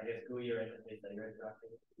I guess GUI or interface that you're interacting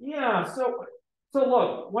with. Yeah, so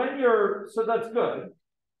look, so that's good.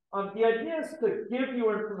 The idea is to give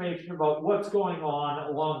you information about what's going on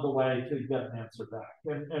along the way to get an answer back.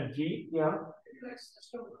 And G, yeah? Next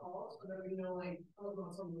system calls, so that we know, like, oh,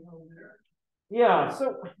 there's something over there. Yeah,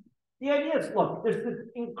 so the idea is, look, there's this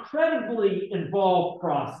incredibly involved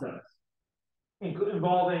process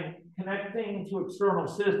involving connecting to external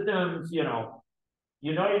systems,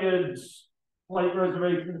 United's flight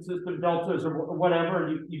reservation system, Deltas, or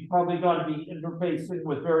whatever. You've probably got to be interfacing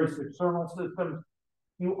with various external systems.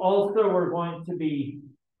 You also are going to be,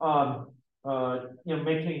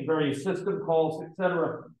 making various system calls,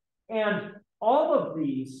 etc. And all of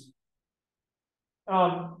these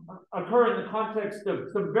occur in the context of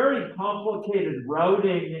some very complicated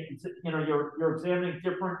routing. You're examining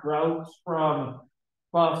different routes from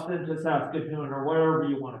Boston to Saskatoon or wherever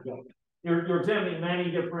you want to go. You're examining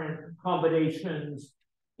many different combinations.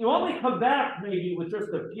 You only come back maybe with just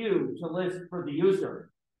a few to list for the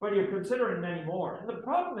user, but you're considering many more. And the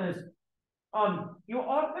problem is, you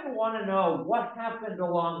often want to know what happened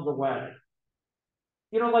along the way.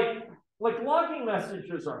 Like logging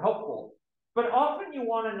messages are helpful, but often you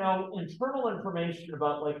want to know internal information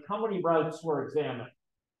about like how many routes were examined,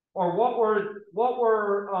 or what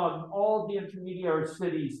were all the intermediary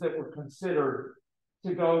cities that were considered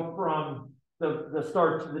to go from the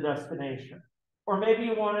start to the destination. Or maybe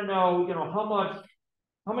you want to know,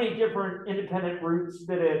 how many different independent routes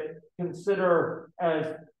did it consider as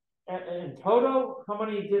in total, how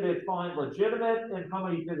many did it find legitimate, and how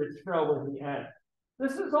many did it show in the end.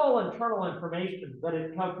 This is all internal information that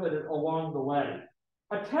it calculated along the way.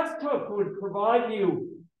 A test hook would provide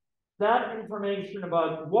you that information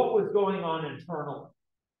about what was going on internally.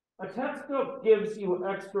 A test hook gives you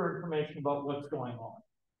extra information about what's going on.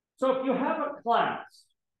 So if you have a class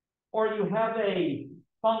or you have a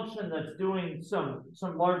function that's doing some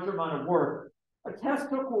large amount of work, a test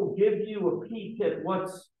hook will give you a peek at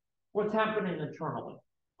what's happening internally.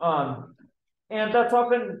 And that's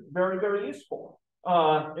often very, very useful.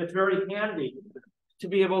 It's very handy to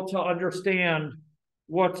be able to understand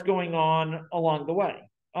what's going on along the way.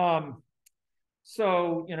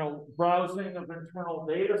 So, browsing of internal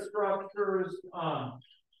data structures,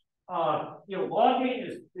 logging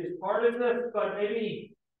is part of this, but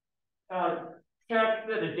maybe check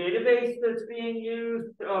that a database that's being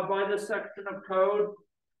used by this section of code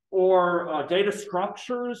or data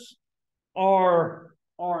structures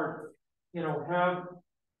have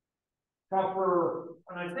proper,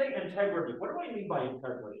 and I say integrity. What do I mean by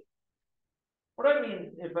integrity? What do I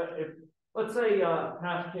mean if let's say a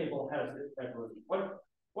hash table has integrity? What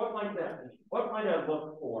might that mean? What might I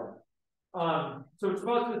look for? So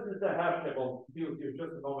suppose this is a hash table, be with you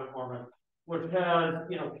just a moment, Norman, which has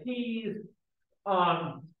keys,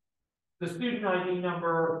 the student ID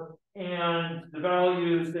number, and the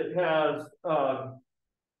values. It has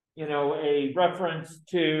you know, a reference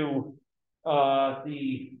to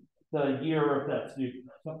the year of that student,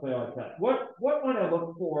 something like that. What might I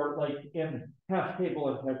look for, like in hash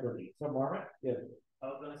table integrity? Some are yeah. I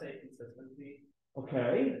was gonna say consistency.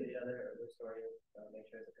 Okay. The other story, make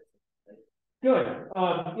sure it's consistent. Good.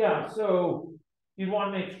 Yeah. So you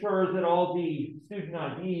want to make sure that all the student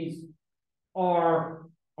IDs are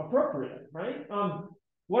appropriate, right?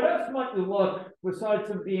 What else might you look besides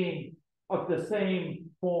them being of the same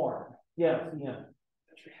form? Yes, yeah.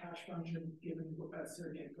 Your hash function given what that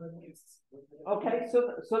certain input is. Okay,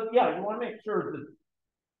 so yeah, you want to make sure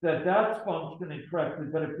that that's functioning correctly.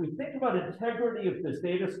 But if we think about integrity of this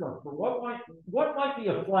data structure, what might be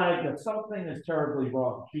a flag that something is terribly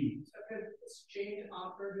wrong? Geez. If it's changed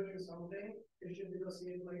after doing something, it should be the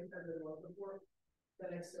same like as it was before.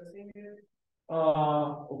 Then accessing it.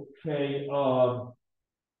 Okay.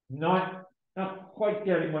 Not quite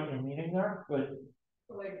getting what you're meaning there, but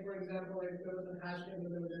So like for example, like there was a hash table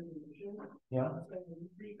that was in condition. yeah. So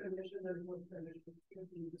recondition and what condition should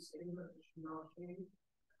be the same, but it should not change.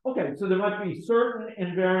 Okay, so there might be certain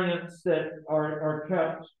invariants that are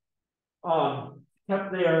kept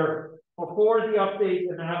there before the update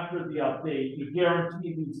and after the update. You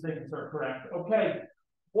guarantee these things are correct. Okay,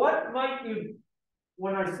 what might you,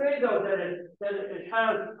 when I say though that it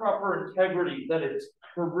has proper integrity, that it's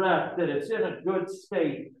correct, that it's in a good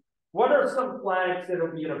state, what are some flags that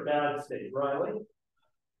will be in a bad state, Riley?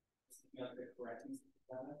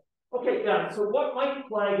 Okay, yeah, so what might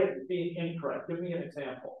flag it as being incorrect? Give me an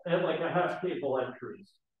example. And like a hash table entries.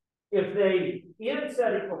 If they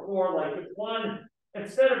said it before, like if one,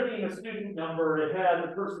 instead of being a student number, it had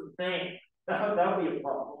the person's name, that would be a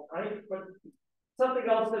problem, right? But something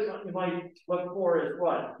else that you might look for is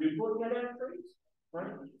what? Duplicate entries,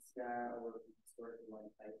 right?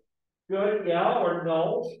 Good, yeah, or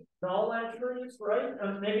null entries, right?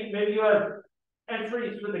 And maybe you have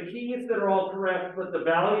entries for the keys that are all correct, but the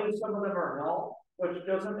values, some of them are null, which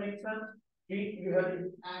doesn't make sense. You have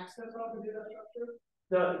access of the data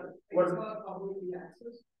structure. What? It's not publicly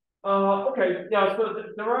access. Okay, yeah. So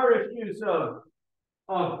there are issues of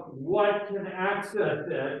what can access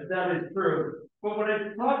it. That is true. But when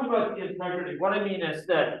I talk about the integrity, what I mean is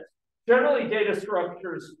that generally data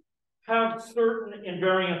structures have certain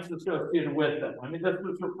invariants associated with them. I mean, this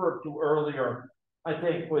was referred to earlier, I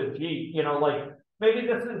think, with G. You know, like maybe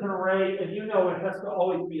this is an array, and you know it has to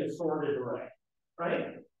always be a sorted array,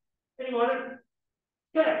 right? And you want to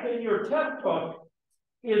check in your test book.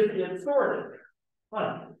 Is it sorted?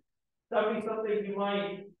 Huh. That'd be something you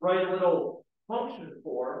might write a little function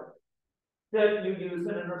for that you use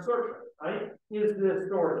in an assertion, right? Is this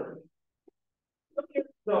sorted?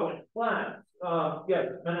 So in class, yes,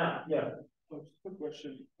 Manat, yes. Just a quick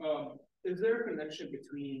question. Is there a connection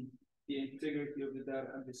between the integrity of the data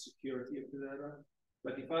and the security of the data?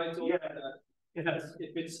 Like if I told you that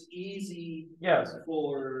if it's easy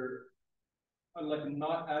for like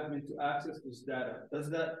not admin to access this data, does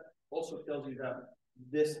that also tell you that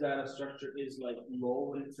this data structure is like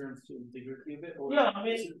low in terms of integrity of it? Or yeah, I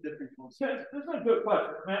mean, this is different concept? This is a good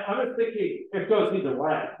question. Man, I was thinking it goes either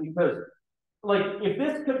way because, like, if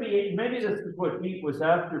this could be, maybe this is what Pete was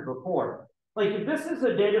after before. Like, if this is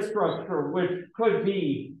a data structure which could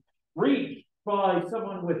be reached by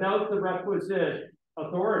someone without the requisite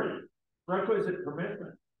authority, requisite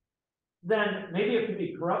permission, then maybe it could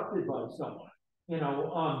be corrupted by someone, you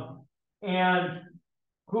know, and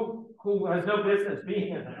who has no business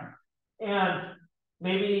being in there. And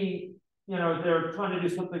maybe, you know, they're trying to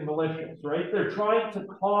do something malicious, right? They're trying to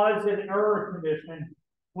cause an error condition,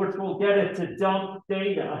 which will get it to dump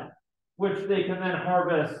data, which they can then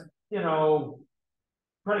harvest, you know,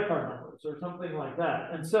 credit card numbers or something like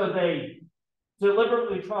that. And so they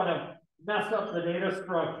deliberately try to mess up the data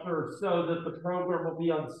structure so that the program will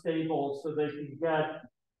be unstable so they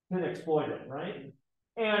can exploit it, right?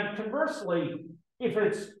 And conversely, if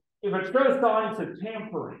it shows signs of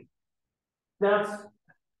tampering, that's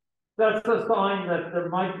a sign that there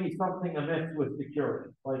might be something amiss with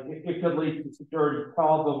security. Like it could lead to security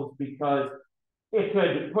problems because it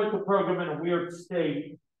could put the program in a weird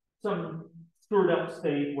state, some screwed up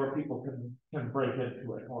state where people can break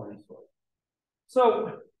into it more easily.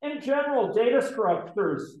 So in general, data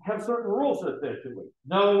structures have certain rules that they do.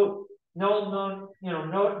 None, you know,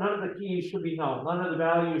 none of the keys should be null, none of the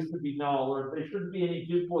values should be null, or there shouldn't be any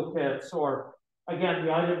duplicates, or again,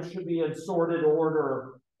 the items should be in sorted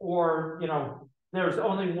order, or, you know, there's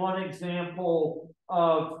only one example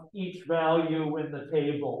of each value in the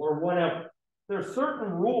table, or whatever. There's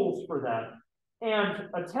certain rules for that. And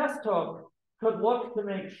a test hook could look to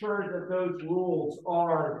make sure that those rules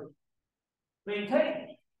are maintained.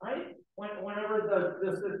 right? Whenever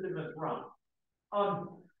the system is run.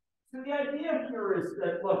 So the idea here is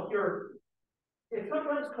that, look, it's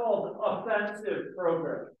sometimes called offensive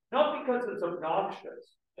programming, not because it's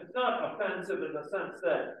obnoxious. It's not offensive in the sense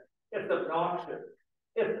that it's obnoxious.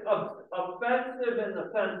 It's offensive in the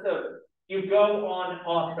sense of you go on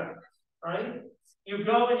offense, right? You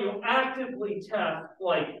go and you actively test,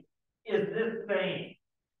 like, is this sane?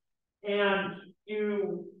 And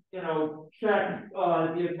you check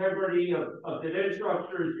the integrity of the data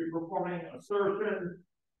structures. You're performing assertions.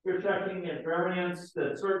 You're checking invariance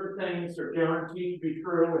that certain things are guaranteed to be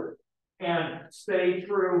true and stay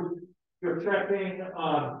true. You're checking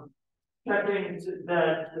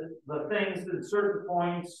that the things at certain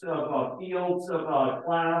points of fields of a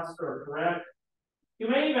class are correct. You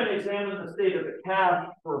may even examine the state of the cache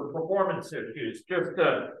for performance issues, just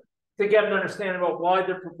to get an understanding about why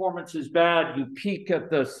the performance is bad. You peek at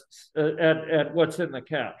this at what's in the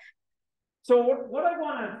cache. So what I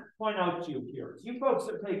want to point out to you here is you folks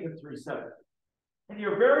have taken 370, and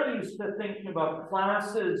you're very used to thinking about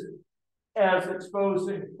classes as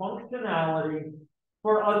exposing functionality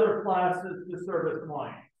for other classes to service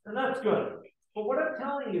lines, and that's good. But what I'm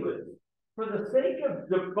telling you is, for the sake of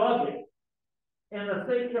debugging and the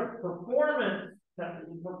sake of performance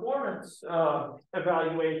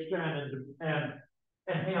evaluation and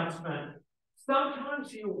enhancement,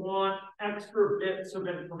 sometimes you want extra bits of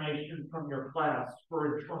information from your class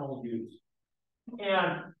for internal use.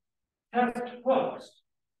 And test hooks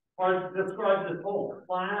are described as whole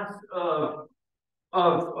class of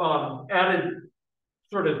added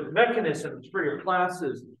sort of mechanisms for your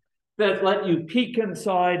classes that let you peek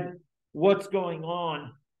inside what's going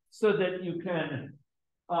on so that you can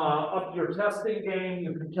up your testing game,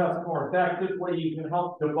 you can test more effectively, you can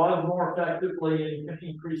help debug more effectively, and you can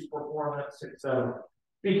increase performance, etc.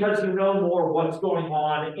 Because you know more what's going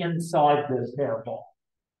on inside this hairball.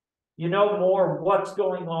 You know more what's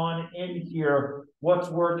going on in here, what's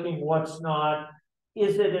working, what's not.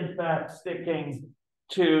 Is it in fact sticking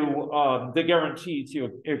to the guarantees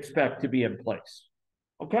you expect to be in place?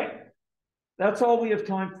 Okay, that's all we have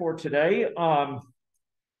time for today.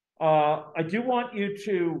 I do want you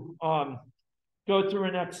to go through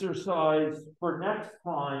an exercise for next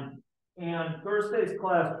time. And Thursday's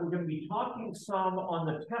class, we're going to be talking some on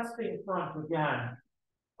the testing front again.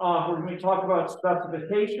 We're going to be talking about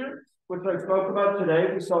specifications, which I spoke about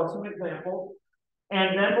today. We saw some examples.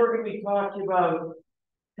 And then we're going to be talking about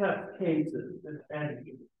test cases and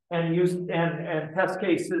test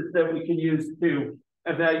cases that we can use to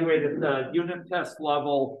evaluate at the unit test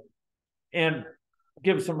level and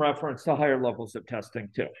give some reference to higher levels of testing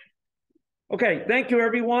too. Okay, thank you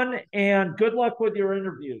everyone, and good luck with your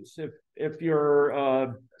interviews if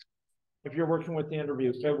you're working with the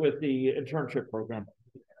internship program.